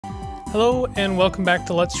Hello and welcome back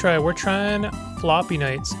to Let's Try. We're trying Floppy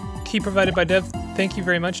Knights. Key provided by Dev. Thank you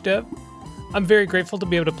very much, Dev. I'm very grateful to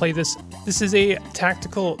be able to play this. This is a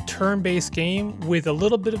tactical turn-based game with a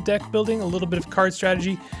little bit of deck building, a little bit of card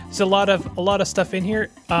strategy. There's a lot of stuff in here.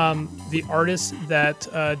 The artist that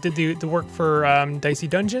did the work for Dicey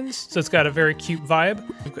Dungeons, so it's got a very cute vibe.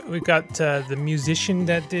 We've got the musician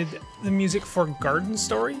that did the music for Garden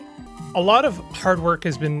Story. A lot of hard work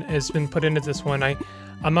has been put into this one.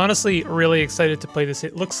 I'm honestly really excited to play this.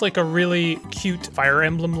 It looks like a really cute Fire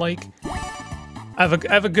Emblem-like. I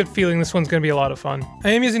have a good feeling this one's going to be a lot of fun.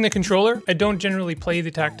 I am using the controller. I don't generally play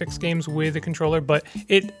the tactics games with the controller, but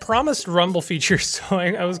it promised rumble features, so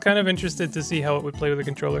I was kind of interested to see how it would play with the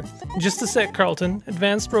controller. Just a sec, Carlton.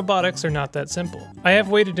 Advanced robotics are not that simple. I have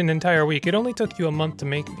waited an entire week. It only took you a month to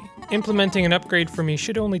make me. Implementing an upgrade for me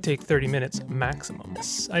should only take 30 minutes maximum.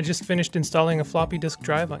 I just finished installing a floppy disk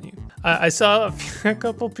drive on you. I saw a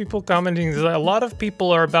couple people commenting that a lot of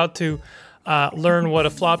people are about to learn what a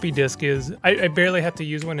floppy disk is. I barely had to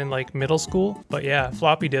use one in like middle school, but yeah,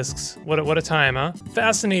 floppy disks. What a time, huh?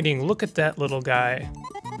 Fascinating. Look at that little guy.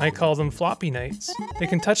 I call them Floppy Knights. They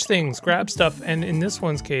can touch things, grab stuff, and in this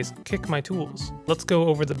one's case, kick my tools. Let's go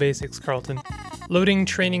over the basics, Carlton. Loading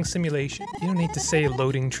training simulation. You don't need to say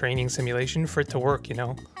loading training simulation for it to work, you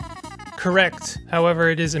know. Correct. However,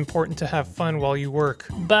 it is important to have fun while you work.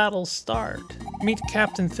 Battle start. Meet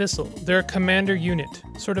Captain Thistle. They're a commander unit,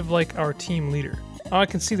 sort of like our team leader. Oh, I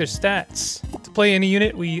can see their stats. To play any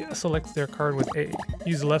unit, we select their card with A.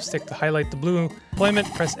 Use the left stick to highlight the blue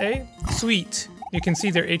deployment, press A. Sweet. You can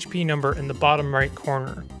see their HP number in the bottom right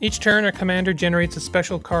corner. Each turn, our commander generates a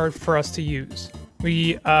special card for us to use.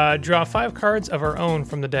 We draw 5 cards of our own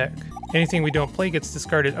from the deck. Anything we don't play gets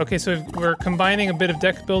discarded. Okay, so we're combining a bit of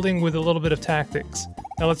deck building with a little bit of tactics.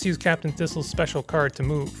 Now let's use Captain Thistle's special card to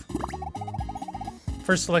move.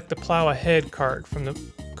 First, select the Plow Ahead card from the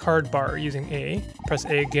card bar using A. Press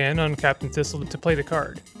A again on Captain Thistle to play the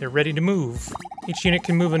card. They're ready to move. Each unit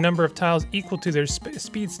can move a number of tiles equal to their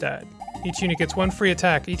speed stat. Each unit gets 1 free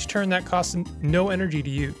attack. Each turn that costs no energy to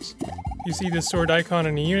use. You see this sword icon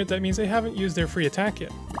in a unit, that means they haven't used their free attack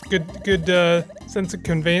yet. Good sense of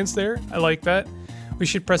conveyance there. I like that. We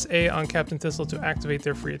should press A on Captain Thistle to activate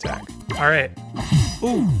their free attack. All right.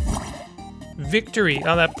 Ooh. Victory.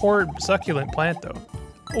 Oh, that poor succulent plant, though.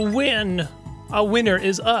 Win. A winner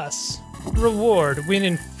is us. Reward. Win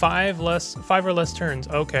in 5 or less turns.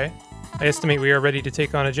 Okay. I estimate we are ready to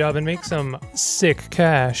take on a job and make some sick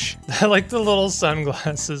cash. I like the little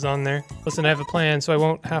sunglasses on there. Listen, I have a plan, so I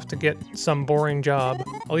won't have to get some boring job.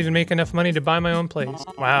 I'll even make enough money to buy my own place.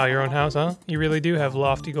 Wow, your own house, huh? You really do have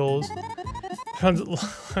lofty goals.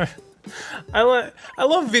 I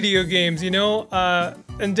love video games, you know?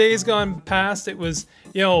 In days gone past, it was,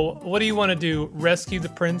 yo, what do you want to do? Rescue the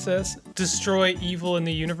princess? Destroy evil in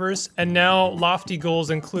the universe? And now lofty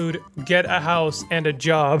goals include get a house and a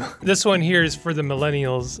job. This one here is for the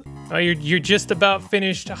millennials. You're just about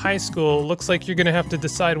finished high school. Looks like you're gonna have to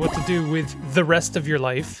decide what to do with the rest of your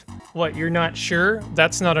life. What, you're not sure?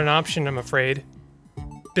 That's not an option, I'm afraid.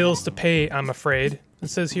 Bills to pay, I'm afraid. It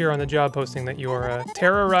says here on the job posting that you are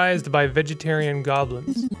terrorized by vegetarian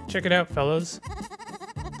goblins. Check it out, fellas.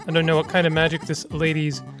 I don't know what kind of magic this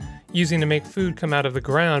lady's using to make food come out of the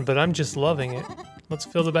ground, but I'm just loving it. Let's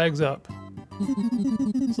fill the bags up.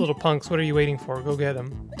 These little punks, what are you waiting for? Go get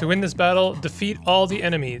them. To win this battle, defeat all the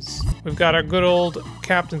enemies. We've got our good old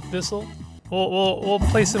Captain Thistle. We'll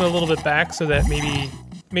place him a little bit back so that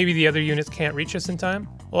maybe the other units can't reach us in time.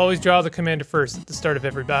 We'll always draw the commander first at the start of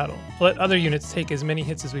every battle. We'll let other units take as many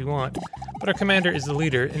hits as we want, but our commander is the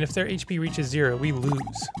leader, and if their HP reaches 0, we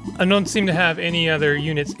lose. I don't seem to have any other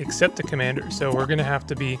units except the commander, so we're gonna have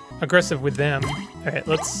to be aggressive with them. Alright,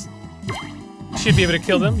 should be able to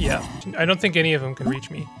kill them? Yeah. I don't think any of them can reach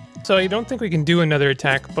me. So I don't think we can do another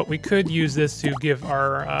attack, but we could use this to give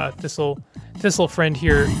our Thistle friend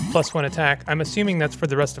here +1 attack. I'm assuming that's for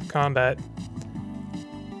the rest of combat.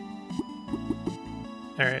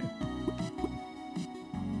 Alright.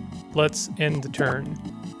 Let's end the turn.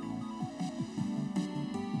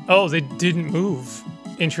 Oh, they didn't move.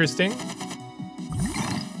 Interesting.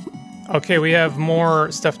 Okay, we have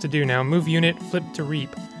more stuff to do now. Move unit, flip to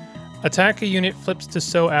reap. Attack a unit, flips to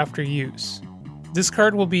sow after use. This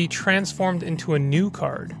card will be transformed into a new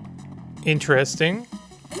card. Interesting.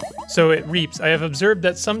 So it reaps. I have observed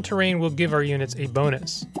that some terrain will give our units a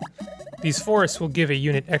bonus. These forests will give a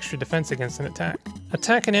unit extra defense against an attack.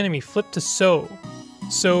 Attack an enemy, flip to sow.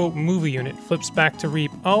 Sow, move a unit, flips back to reap.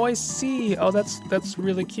 Oh, I see. Oh, that's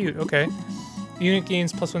really cute. Okay. The unit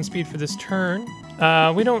gains +1 speed for this turn.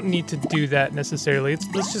 We don't need to do that necessarily.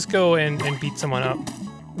 Let's just go and beat someone up.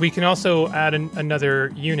 we can also add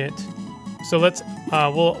another unit. So let's,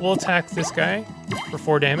 we'll attack this guy for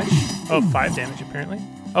 4 damage. Oh, 5 damage apparently.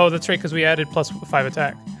 Oh, that's right, because we added +5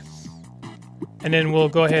 attack. And then we'll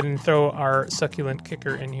go ahead and throw our succulent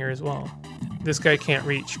kicker in here as well. This guy can't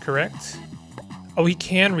reach, correct? Oh, he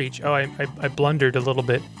can reach. Oh, I blundered a little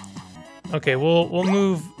bit. Okay, we'll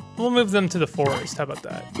move them to the forest. How about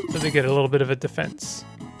that? So they get a little bit of a defense.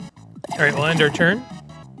 All right, we'll end our turn.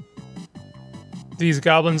 These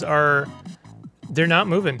goblins they're not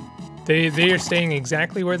moving. They are staying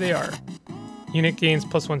exactly where they are. Unit gains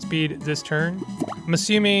 +1 speed this turn. I'm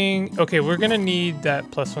assuming, okay, we're gonna need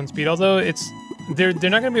that +1 speed, although they're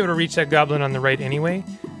not gonna be able to reach that goblin on the right anyway.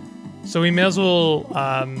 So we may as well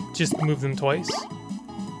just move them twice.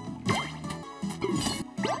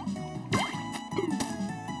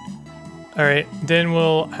 All right, then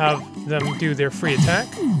we'll have them do their free attack.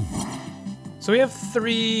 So we have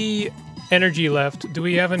 3 energy left. Do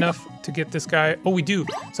we have enough to get this guy? Oh, we do.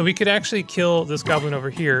 So we could actually kill this goblin over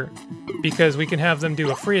here because we can have them do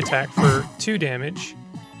a free attack for 2 damage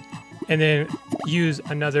and then use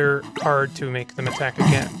another card to make them attack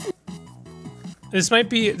again. This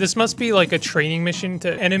must be like a training mission.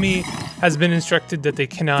 Enemy has been instructed that they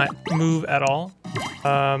cannot move at all.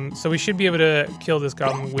 So we should be able to kill this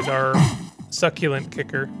goblin with our succulent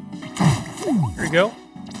kicker. Here we go.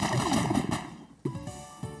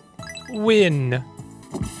 Win.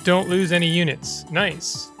 Don't lose any units.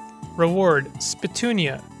 Nice. Reward,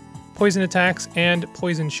 Spitunia. Poison attacks and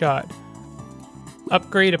poison shot.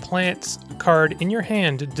 Upgrade a plant card in your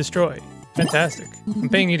hand to destroy. Fantastic. I'm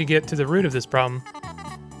paying you to get to the root of this problem.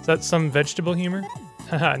 Is that some vegetable humor?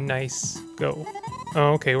 Haha, nice. Go.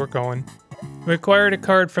 Oh, okay, we're going. We acquired a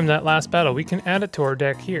card from that last battle. We can add it to our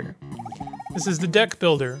deck here. This is the deck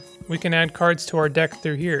builder. We can add cards to our deck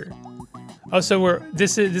through here. Oh, so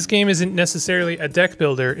this game isn't necessarily a deck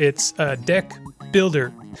builder, it's a deck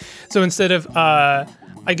builder. So instead of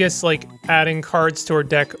I guess like adding cards to our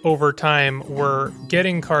deck over time, we're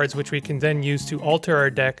getting cards which we can then use to alter our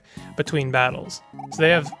deck between battles. So they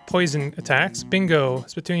have poison attacks. Bingo!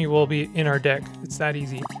 Spitunia will be in our deck. It's that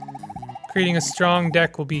easy. Creating a strong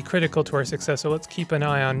deck will be critical to our success, so let's keep an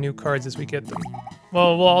eye on new cards as we get them.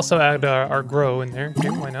 Well, we'll also add our grow in there. Okay,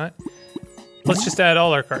 why not? Let's just add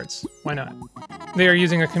all our cards. Why not? They are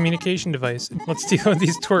using a communication device. Let's deal with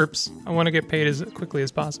these twerps. I want to get paid as quickly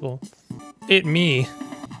as possible. Me.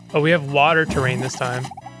 Oh, we have water terrain this time.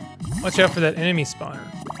 Watch out for that enemy spawner.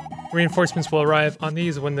 Reinforcements will arrive on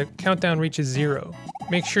these when the countdown reaches 0.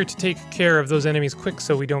 Make sure to take care of those enemies quick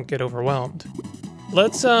so we don't get overwhelmed.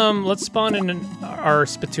 Let's spawn in our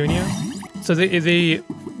Spitunia. So they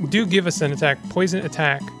do give us an attack, poison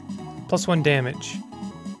attack, +1 damage.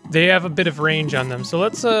 They have a bit of range on them, so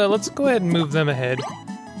let's go ahead and move them ahead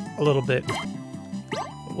a little bit.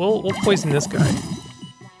 We'll poison this guy.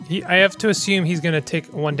 I have to assume he's gonna take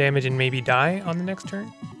 1 damage and maybe die on the next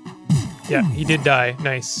turn. Yeah, he did die.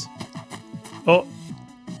 Nice. Oh.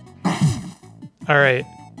 All right.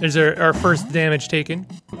 There's our first damage taken.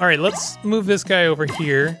 All right, let's move this guy over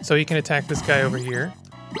here so he can attack this guy over here.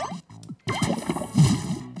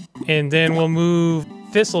 And then we'll move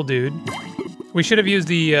Thistle Dude. We should have used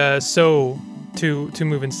the sow to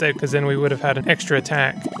move instead, because then we would have had an extra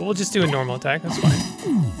attack. But we'll just do a normal attack, that's fine.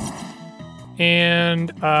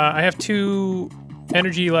 And I have 2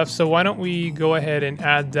 energy left, so why don't we go ahead and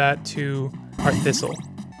add that to our Thistle.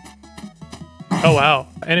 Oh wow,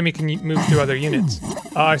 enemy can move through other units.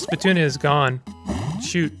 Our Spitunia is gone.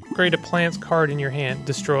 Shoot, create a plant's card in your hand,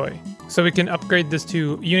 destroy. So we can upgrade this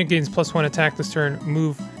to unit gains +1 attack this turn,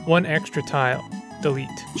 move 1 extra tile. Delete.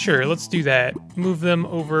 Sure, let's do that. Move them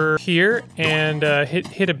over here and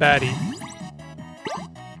hit a baddie.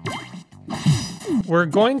 We're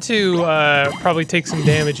going to probably take some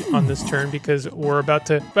damage on this turn because we're about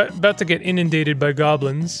to get inundated by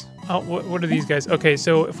goblins. Oh, what are these guys? Okay,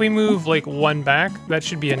 so if we move like 1 back, that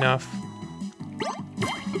should be enough.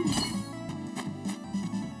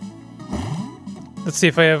 Let's see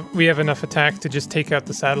if we have enough attack to just take out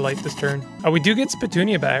the satellite this turn. Oh, we do get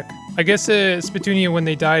Spitunia back. I guess Spitunia, when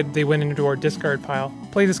they died, they went into our discard pile.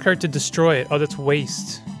 Play this card to destroy it. Oh, that's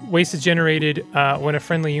waste. Waste is generated when a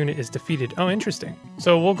friendly unit is defeated. Oh, interesting.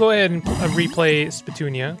 So we'll go ahead and replay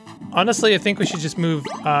Spitunia. Honestly, I think we should just move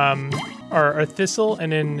our Thistle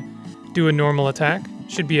and then do a normal attack.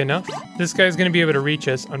 Should be enough. This guy's going to be able to reach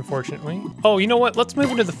us, unfortunately. Oh, you know what? Let's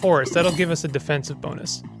move into the forest. That'll give us a defensive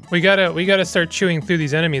bonus. We gotta start chewing through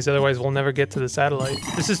these enemies, otherwise we'll never get to the satellite.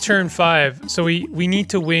 This is turn 5, so we need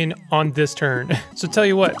to win on this turn. So tell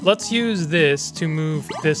you what, let's use this to move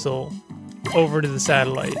Thistle over to the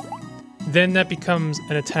satellite. Then that becomes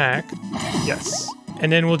an attack. Yes.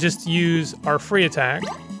 And then we'll just use our free attack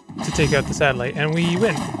to take out the satellite, and we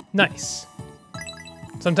win. Nice.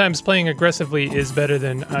 Sometimes playing aggressively is better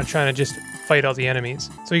than trying to just fight all the enemies.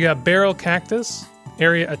 So we got barrel cactus,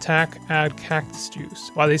 area attack, add cactus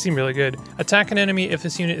juice. Wow, they seem really good. Attack an enemy if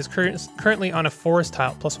this unit is currently on a forest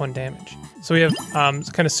tile, +1 damage. So we have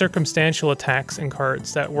kind of circumstantial attacks and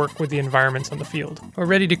cards that work with the environments on the field. We're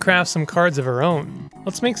ready to craft some cards of our own.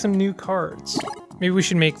 Let's make some new cards. Maybe we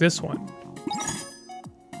should make this one.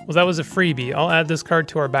 Well, that was a freebie. I'll add this card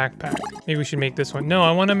to our backpack. Maybe we should make this one. No,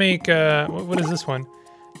 I want to make, what is this one?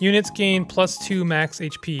 Units gain +2 max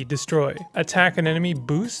HP, destroy. Attack an enemy,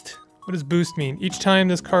 boost? What does boost mean? Each time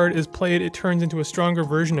this card is played, it turns into a stronger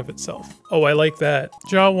version of itself. Oh, I like that.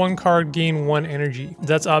 Draw 1 card, gain 1 energy.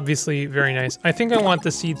 That's obviously very nice. I think I want the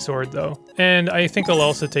seed sword though. And I think I'll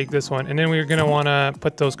also take this one. And then we're gonna wanna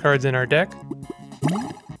put those cards in our deck.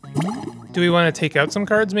 Do we wanna take out some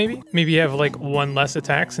cards maybe? Maybe have like 1 less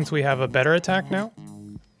attack since we have a better attack now?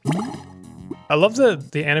 I love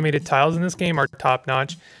the animated tiles in this game are top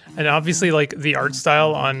notch. And obviously like the art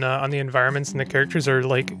style on the environments and the characters are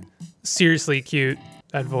like seriously cute.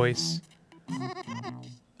 That voice.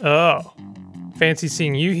 Oh. Fancy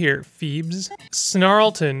seeing you here, Phoebes.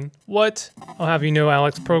 Snarlton. What? I'll have you know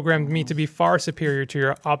Alex programmed me to be far superior to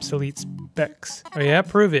your obsolete specs. Oh yeah?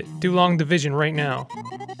 Prove it. Do long division right now.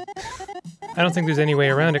 I don't think there's any way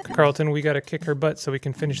around it, Carlton. We gotta kick her butt so we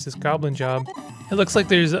can finish this goblin job. It looks like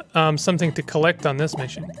there's something to collect on this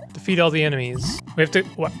mission. Defeat all the enemies. We have to,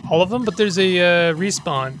 what, all of them? But there's a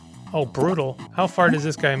respawn. Oh, brutal. How far does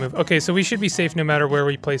this guy move? Okay, so we should be safe no matter where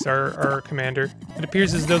we place our commander. It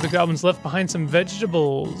appears as though the goblins left behind some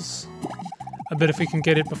vegetables. I bet if we can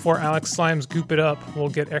get it before Alex Slimes goop it up, we'll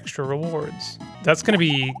get extra rewards. That's gonna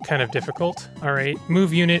be kind of difficult. All right,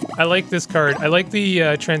 move unit. I like this card. I like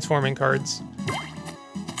the transforming cards.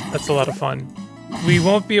 That's a lot of fun. We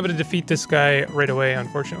won't be able to defeat this guy right away,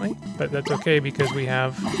 unfortunately, but that's okay because we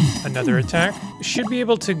have another attack. Should be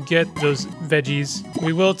able to get those veggies.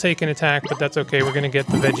 We will take an attack, but that's okay. We're gonna get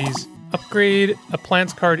the veggies. Upgrade a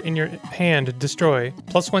plant's card in your hand, destroy.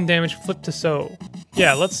 +1 damage, flip to sow.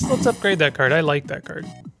 Yeah, let's upgrade that card. I like that card.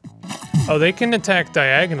 Oh, they can attack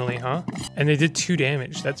diagonally, huh? And they did 2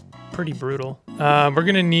 damage. That's pretty brutal. We're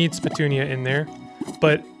gonna need Spatunia in there,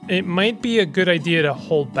 but it might be a good idea to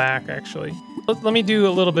hold back, actually. Let me do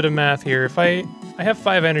a little bit of math here. If I have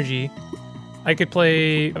 5 energy, I could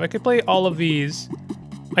play, if I could play all of these,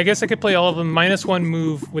 I guess I could play all of them -1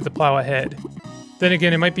 move with the plow ahead. Then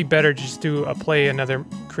again, it might be better just to play another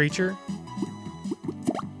creature.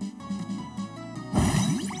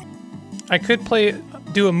 I could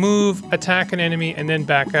do a move, attack an enemy, and then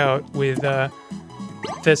back out with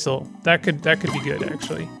Thistle. That could be good,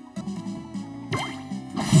 actually.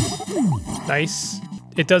 Nice.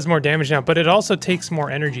 It does more damage now, but it also takes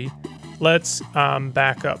more energy. Let's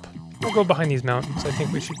back up. We'll go behind these mountains. I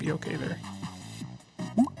think we should be okay there.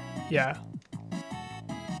 Yeah.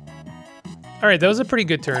 All right, that was a pretty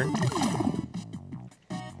good turn.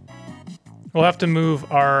 We'll have to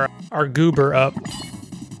move our goober up.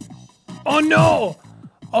 Oh no!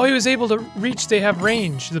 Oh, he was able to reach. They have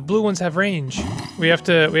range. The blue ones have range. We have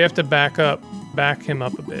to back him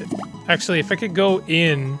up a bit. Actually, if I could go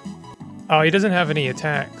in. Oh, he doesn't have any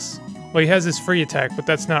attacks. Well, he has his free attack, but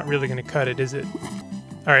that's not really gonna cut it, is it?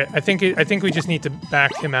 All right, I think we just need to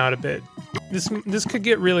back him out a bit. This could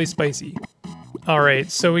get really spicy. All right,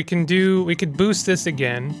 so we could boost this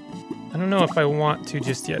again. I don't know if I want to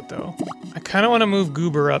just yet though. I kind of want to move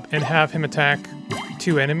Goober up and have him attack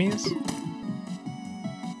 2 enemies.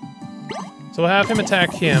 So we'll have him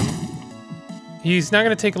attack him. He's not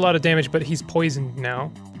gonna take a lot of damage, but he's poisoned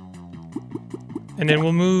now. And then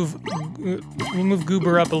we'll move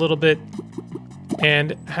Goober up a little bit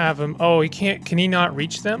and have him. Oh, he can't. Can he not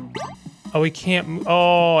reach them? Oh, he can't.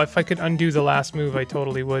 Oh, if I could undo the last move, I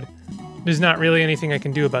totally would. There's not really anything I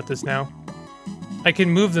can do about this now. I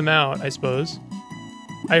can move them out, I suppose.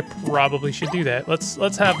 I probably should do that.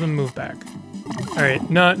 Let's have them move back. All right,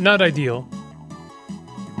 not ideal.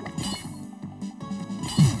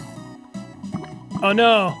 Oh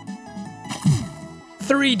no!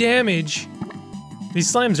 3 damage.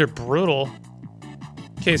 These slimes are brutal.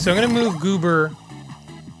 Okay, so I'm gonna move Goober.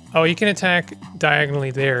 Oh, he can attack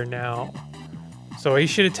diagonally there now. So he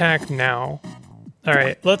should attack now. All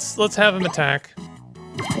right, let's have him attack.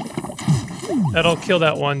 That'll kill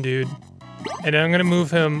that one dude. And then I'm gonna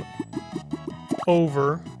move him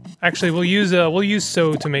over. Actually, we'll use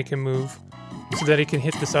Sow to make him move, so that he can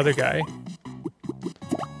hit this other guy.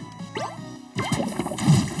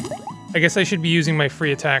 I guess I should be using my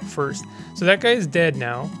free attack first. So that guy is dead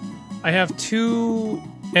now. I have 2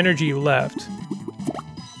 energy left.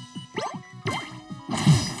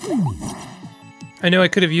 I know I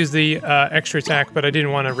could have used the extra attack, but I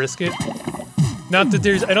didn't want to risk it. Not that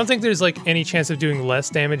there's, I don't think there's like any chance of doing less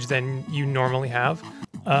damage than you normally have.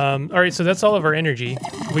 All right, so that's all of our energy.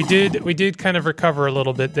 We did kind of recover a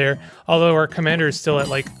little bit there, although our commander is still at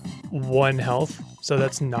like 1 health, so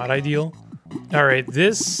that's not ideal. All right,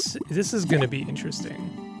 this is gonna be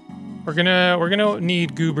interesting. We're gonna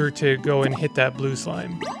need Goober to go and hit that blue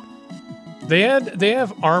slime. They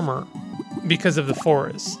have armor because of the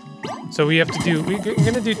forest, so we have to do. We're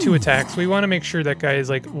gonna do 2 attacks. We want to make sure that guy is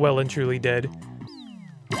like well and truly dead.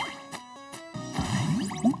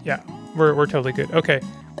 Yeah, we're totally good. Okay,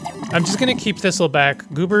 I'm just gonna keep Thistle back.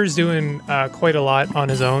 Goober's doing quite a lot on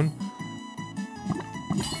his own.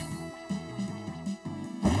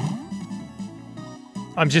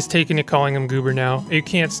 I'm just taking it, calling him Goober now. You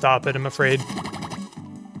can't stop it, I'm afraid.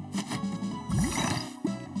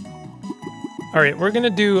 Alright, we're gonna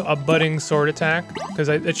do a budding sword attack, because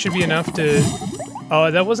it should be enough to... Oh,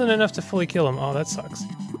 that wasn't enough to fully kill him. Oh, that sucks.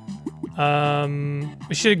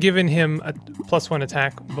 We should have given him a +1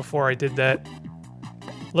 attack before I did that.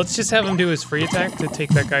 Let's just have him do his free attack to take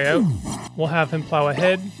that guy out. We'll have him plow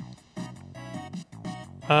ahead.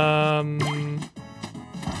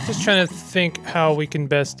 Just trying to think how we can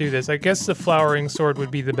best do this. I guess the flowering sword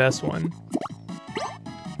would be the best one.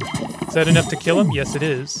 Is that enough to kill him? Yes, it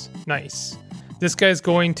is. Nice. This guy's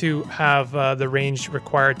going to have the range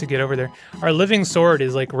required to get over there. Our living sword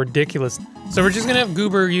is like ridiculous. So we're just gonna have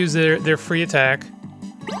Goober use their free attack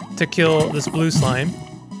to kill this blue slime.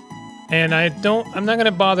 And I'm not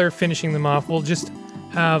gonna bother finishing them off. We'll just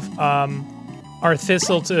have our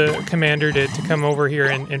Thistle commander to come over here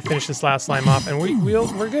and finish this last slime off, and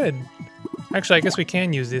we're good. Actually, I guess we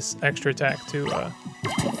can use this extra attack to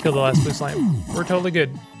kill the last blue slime. We're totally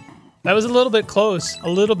good. That was a little bit close, a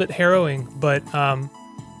little bit harrowing, but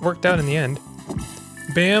worked out in the end.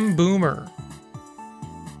 Bam Boomer.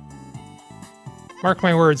 Mark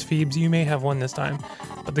my words, Phoebes, you may have won this time,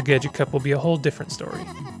 but the Gadget Cup will be a whole different story.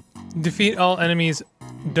 Defeat all enemies,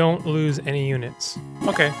 don't lose any units.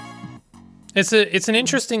 Okay. It's an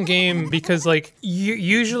interesting game because like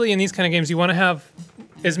usually in these kind of games you want to have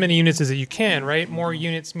as many units as you can, right? More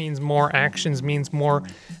units means more actions, means more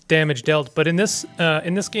damage dealt. But in this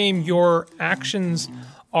game, your actions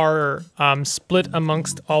are split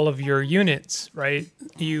amongst all of your units, right?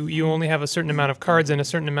 You only have a certain amount of cards and a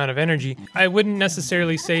certain amount of energy. I wouldn't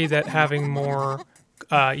necessarily say that having more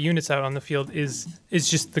units out on the field is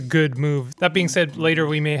just the good move. That being said, later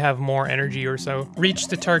we may have more energy or so. Reach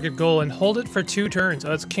the target goal and hold it for 2 turns. Oh,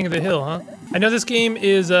 that's King of the Hill, huh? I know this game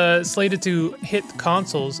is slated to hit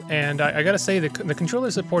consoles, and I gotta say the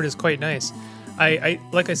controller support is quite nice.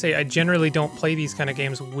 Like I say, I generally don't play these kind of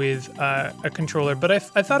games with a controller, but I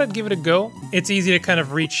thought I'd give it a go. It's easy to kind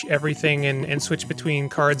of reach everything and switch between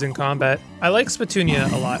cards in combat. I like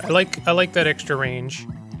Spatunia a lot. I like that extra range.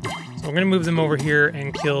 So we're gonna move them over here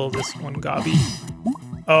and kill this one Gobby.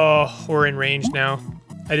 Oh, we're in range now.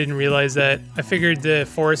 I didn't realize that. I figured the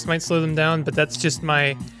forest might slow them down, but that's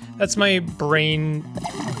my brain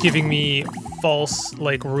giving me false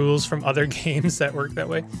like rules from other games that work that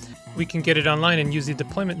way. We can get it online and use the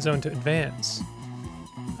deployment zone to advance.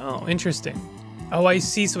 Oh, interesting. Oh, I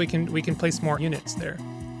see. So we can place more units there.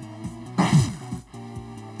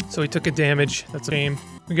 So we took a damage. That's a shame.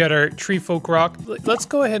 We got our Tree Folk Rock. Let's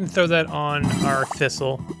go ahead and throw that on our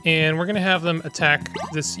Thistle. And we're going to have them attack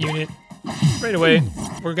this unit right away.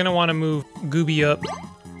 We're going to want to move Gooby up.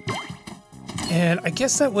 And I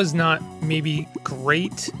guess that was not maybe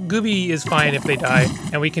great. Gooby is fine if they die.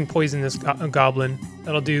 And we can poison this goblin.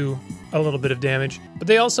 That'll do a little bit of damage. But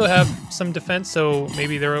they also have some defense, so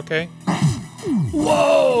maybe they're okay.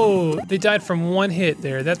 Whoa! They died from 1 hit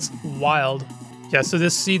there. That's wild. Yeah, so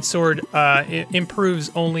this Seed Sword it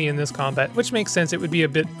improves only in this combat, which makes sense. It would be a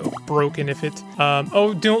bit broken if it...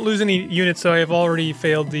 oh, don't lose any units, so I have already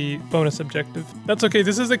failed the bonus objective. That's okay.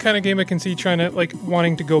 This is the kind of game I can see trying to, like,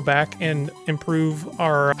 wanting to go back and improve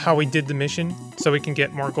how we did the mission so we can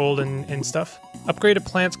get more gold and stuff. Upgrade a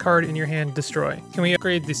plant's card in your hand, destroy. Can we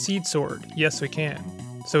upgrade the Seed Sword? Yes, we can.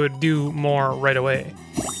 So it'd do more right away.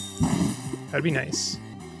 That'd be nice.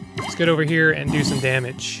 Let's get over here and do some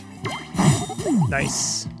damage.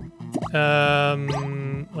 Nice.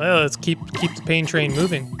 Well, let's keep the pain train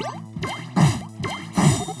moving.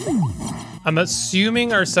 I'm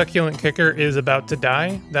assuming our succulent kicker is about to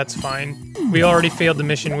die. That's fine. We already failed the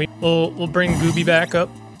mission. We'll bring Gooby back up.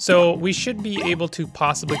 So we should be able to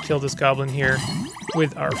possibly kill this goblin here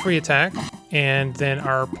with our free attack and then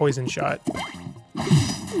our poison shot.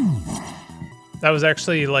 That was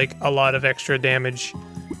actually like a lot of extra damage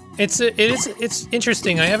It's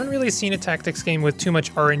interesting. I haven't really seen a tactics game with too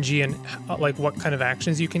much RNG and like what kind of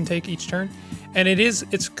actions you can take each turn. And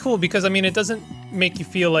it's cool because I mean it doesn't make you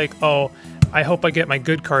feel like, oh, I hope I get my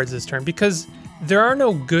good cards this turn, because there are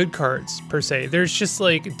no good cards per se. There's just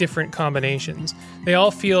like different combinations. They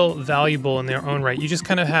all feel valuable in their own right. You just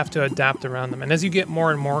kind of have to adapt around them. And as you get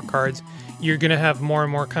more and more cards, you're gonna have more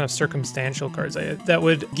and more kind of circumstantial cards that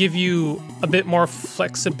would give you a bit more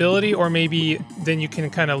flexibility, or maybe then you can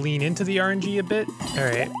kind of lean into the RNG a bit. All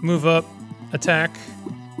right, move up, attack.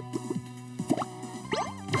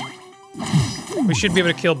 We should be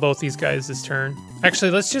able to kill both these guys this turn. Actually,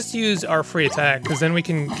 let's just use our free attack, because then we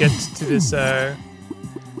can get to this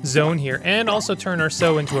zone here, and also turn our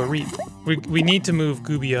sow into a reap. We need to move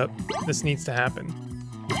Gooby up. This needs to happen.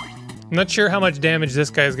 I'm not sure how much damage this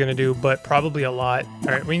guy is gonna do, but probably a lot.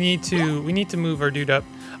 All right, we need to move our dude up.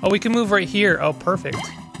 Oh, we can move right here. Oh, perfect.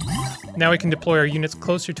 Now we can deploy our units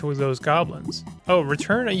closer to those goblins. Oh,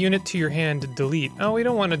 return a unit to your hand to delete. Oh, we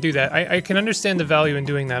don't want to do that. I can understand the value in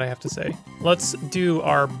doing that, I have to say. Let's do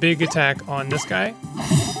our big attack on this guy.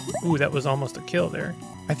 Ooh, that was almost a kill there.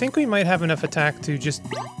 I think we might have enough attack to just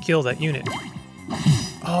kill that unit.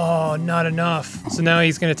 Oh, not enough. So now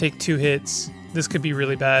he's gonna take 2 hits. This could be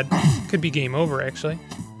really bad. Could be game over, actually.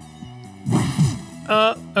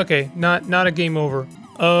 Okay, not a game over.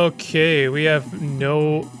 Okay, we have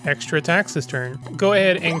no extra attacks this turn. Go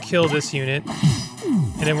ahead and kill this unit,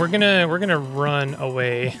 and then we're gonna run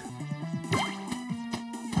away.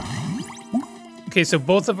 Okay, so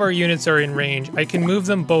both of our units are in range. I can move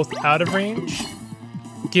them both out of range,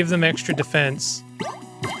 give them extra defense,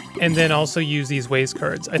 and then also use these waste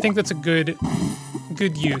cards. I think that's a good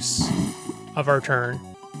use of our turn.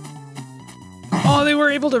 Oh, they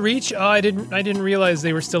were able to reach? Oh, I didn't realize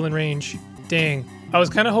they were still in range. Dang. I was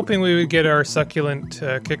kind of hoping we would get our succulent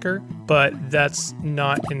kicker, but that's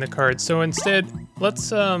not in the cards. So instead,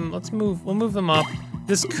 we'll move them up.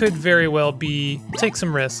 This could very well be, take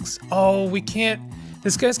some risks. Oh, we can't,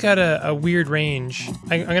 this guy's got a weird range.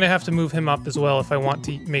 I'm gonna have to move him up as well if I want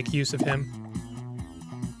to make use of him.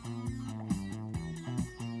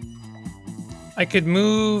 I could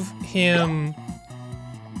move him.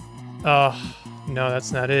 Oh, no,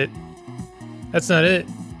 that's not it. That's not it.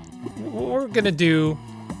 What we're gonna do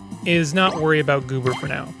is not worry about Goober for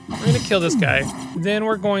now. We're gonna kill this guy. Then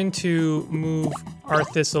we're going to move our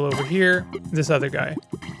Thistle over here, this other guy.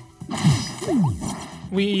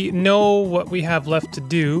 We know what we have left to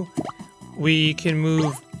do. We can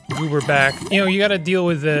move Goober back. You know, you gotta deal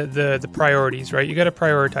with the priorities, right? You gotta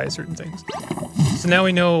prioritize certain things. So now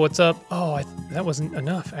we know what's up. Oh, that wasn't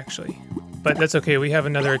enough, actually. But that's okay, we have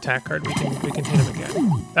another attack card. We can hit him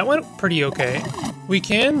again. That went pretty okay. We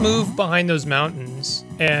can move behind those mountains,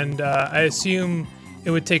 and I assume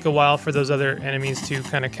it would take a while for those other enemies to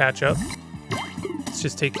kind of catch up. Let's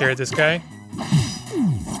just take care of this guy.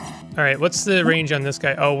 All right, what's the range on this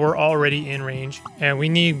guy? Oh, we're already in range, and we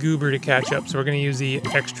need Goober to catch up, so we're gonna use the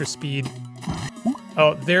extra speed.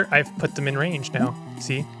 Oh, there, I've put them in range now,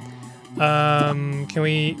 see? Can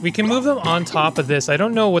we can move them on top of this. I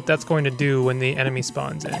don't know what that's going to do when the enemy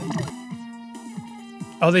spawns in.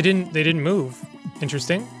 Oh, they didn't move.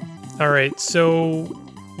 Interesting. All right, so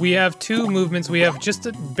we have 2 movements. We have just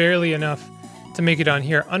barely enough to make it on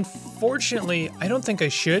here. Unfortunately, I don't think I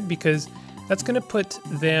should, because that's gonna put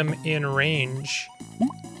them in range.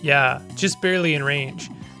 Yeah, just barely in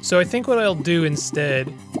range. So I think what I'll do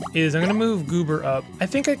instead is I'm gonna move Goober up. I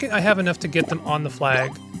think I have enough to get them on the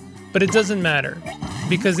flag. But it doesn't matter,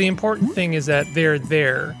 because the important thing is that they're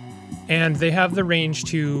there, and they have the range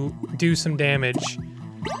to do some damage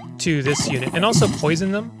to this unit, and also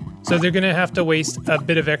poison them. So they're gonna have to waste a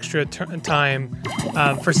bit of extra time,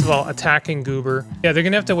 first of all, attacking Goober. Yeah, they're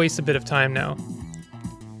gonna have to waste a bit of time now.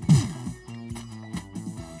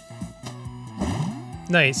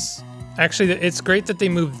 Nice. Actually, it's great that they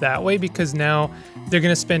moved that way, because now they're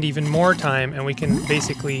gonna spend even more time, and we can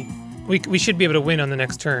basically... We should be able to win on the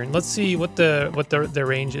next turn. Let's see what their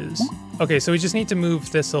range is. Okay, so we just need to move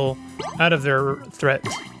Thistle out of their threat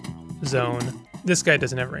zone. This guy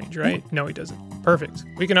doesn't have range, right? No, he doesn't. Perfect.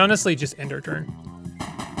 We can honestly just end our turn.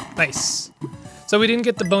 Nice. So we didn't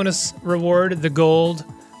get the bonus reward, the gold,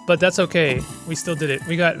 but that's okay. We still did it.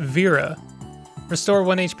 We got Vera. Restore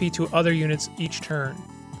 1 HP to other units each turn.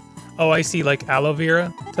 Oh, I see, like aloe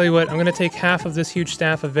vera. Tell you what, I'm gonna take half of this huge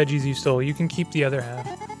staff of veggies you stole. You can keep the other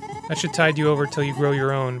half. That should tide you over till you grow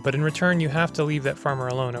your own, but in return you have to leave that farmer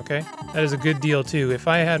alone, okay? That is a good deal too. If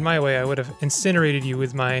I had my way, I would have incinerated you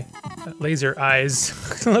with my laser eyes.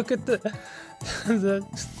 Look at the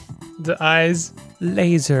eyes.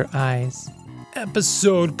 Laser eyes.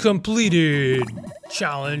 Episode completed.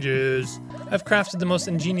 Challenges. I've crafted the most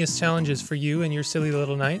ingenious challenges for you and your silly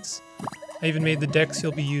little knights. I even made the decks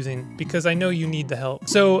you'll be using because I know you need the help.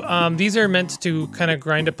 So these are meant to kind of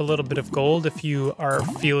grind up a little bit of gold if you are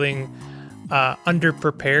feeling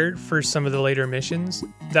underprepared for some of the later missions.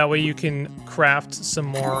 That way you can craft some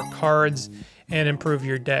more cards and improve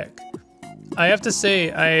your deck. I have to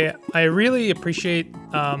say, I really appreciate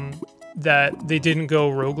that they didn't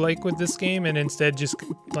go roguelike with this game and instead just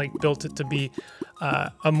like built it to be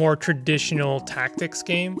a more traditional tactics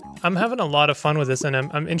game. I'm having a lot of fun with this, and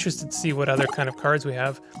I'm interested to see what other kind of cards we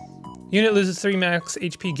have. Unit loses 3 max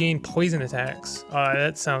HP, gain poison attacks.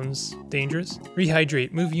 That sounds dangerous.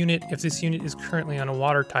 Rehydrate. Move unit if this unit is currently on a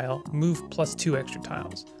water tile. Move +2 extra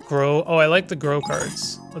tiles. Grow. Oh, I like the grow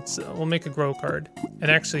cards. We'll make a grow card.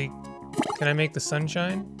 And actually, can I make the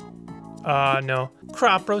sunshine? No.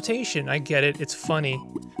 Crop rotation. I get it. It's funny.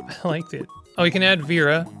 I liked it. Oh, we can add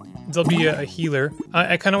Vera. There'll be a healer.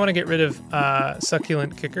 I kind of want to get rid of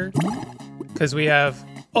Succulent Kicker because we have...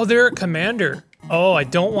 Oh, they're a commander. Oh, I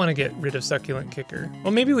don't want to get rid of Succulent Kicker.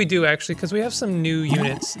 Well, maybe we do actually, because we have some new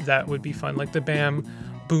units that would be fun, like the Bam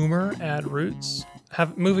Boomer. Add roots.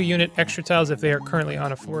 Move a unit extra tiles if they are currently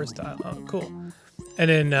on a forest tile. Oh, cool. And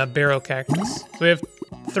then Barrow Cactus. So we have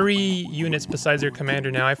 3 units besides their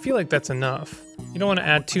commander now. I feel like that's enough. You don't want to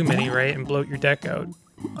add too many, right, and bloat your deck out.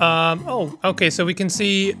 Oh, okay, so we can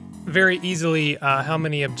see very easily how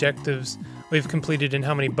many objectives we've completed and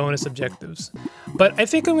how many bonus objectives. But I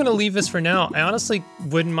think I'm going to leave this for now. I honestly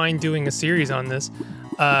wouldn't mind doing a series on this.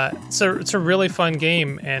 It's a really fun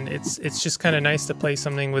game, and it's just kind of nice to play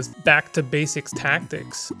something with back to basics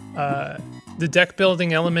tactics. The deck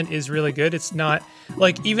building element is really good. It's not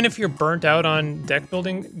like, even if you're burnt out on deck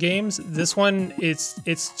building games, this one it's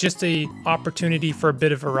just a opportunity for a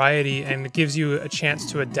bit of variety, and it gives you a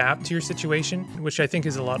chance to adapt to your situation, which I think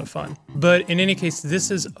is a lot of fun. But in any case,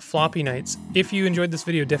 this is Floppy Knights. If you enjoyed this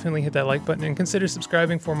video, definitely hit that like button and consider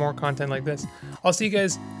subscribing for more content like this. I'll see you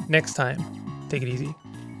guys next time. Take it easy.